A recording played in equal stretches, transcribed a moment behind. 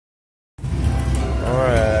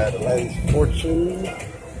fortune.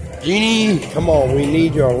 Genie, come on, we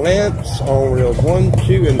need your lamps on reels 1,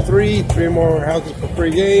 2, and 3. 3 more houses for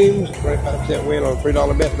free games. 25% win on a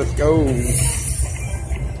 $3 bet. Let's go.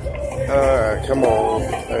 Come on.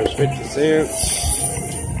 There's 50 cents.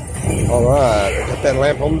 Alright, I got that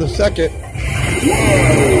lamp on the second.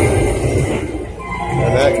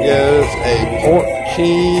 And that gives a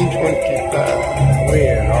 14.25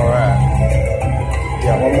 win. Alright.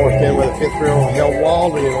 Got one more spin with a 5th reel held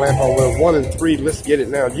wall. We need a lamp on wheel 1 and 3. Let's get it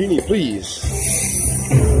now. Genie, please.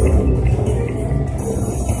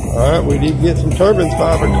 Alright, we did get some turbines,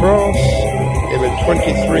 5 across. Give it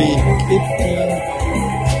 23.50.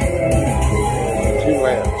 2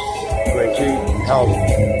 lamps. I mean, 2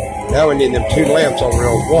 houses. Now we need them 2 lamps on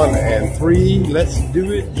reels 1 and 3. Let's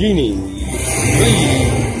do it, Genie. Please.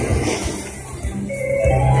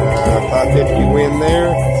 550 win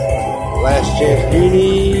there. Last chance,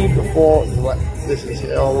 Genie, before this is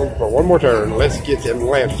held for one more turn. Let's get them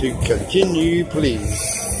lamps to continue, please.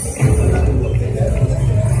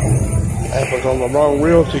 Apple's on the wrong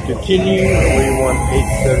reel to continue. We won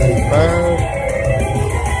 875.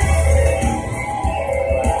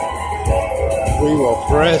 We will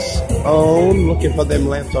press on, looking for them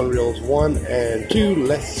lamps on reels 1 and 2.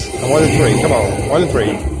 Let's 1 and 3. Come on, 1 and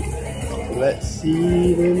 3. Let's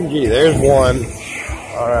see them. Gee, there's 1.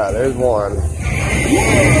 All right, there's 1. And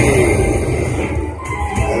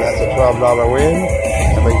that's a $12 win.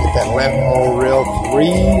 And we get that lamp on reel 3.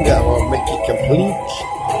 That will make it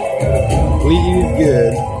completely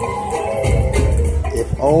good. If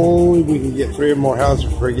only we can get 3 or more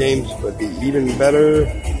houses for games, would be even better.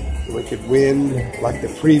 We could win like the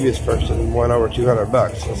previous person won over 200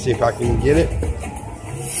 bucks. Let's see if I can get it.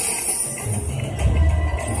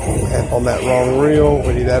 Half on that wrong reel.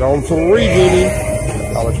 We need that on 3, Genie.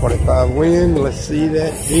 $1.25 win. Let's see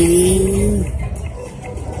that, Genie.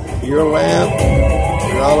 Your lamp,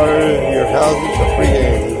 $3. Your houses for free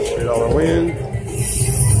games. $3 win.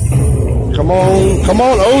 Come on, come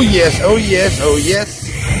on. Oh yes, oh yes, oh yes.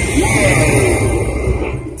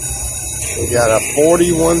 We got a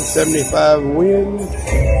 41.75 win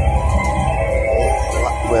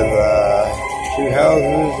with 2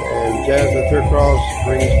 houses and Jasmine 3 across,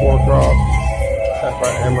 Greens 4 across,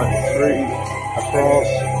 Sapphire Emma 3 across.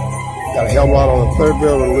 Got a held wall on the 3rd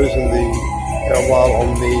reel. We're losing the held wall on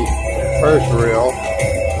the 1st reel.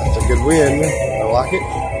 That's a good win. I like it.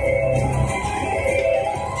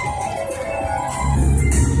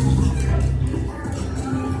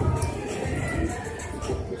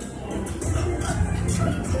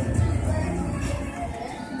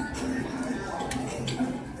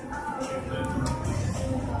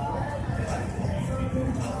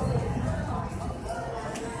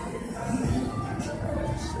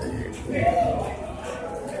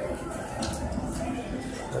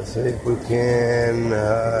 Let's see if we can,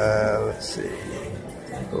 let's see.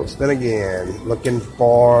 We'll spin again. Looking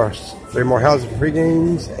for 3 more houses for free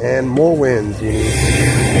games and more wins, Genie.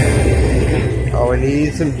 Oh, we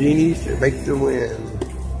need some Genies to make the win.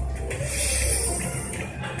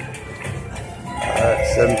 Alright,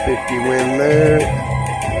 750 win there.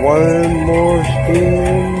 1 more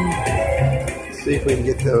spin. Let's see if we can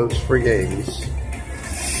get those free games.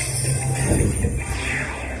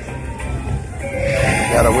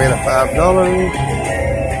 Got a win of $5.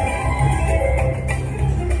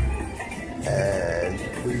 And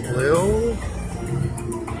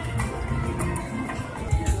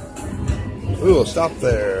we will stop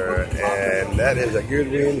there. And that is a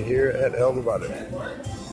good win here at Eldorado.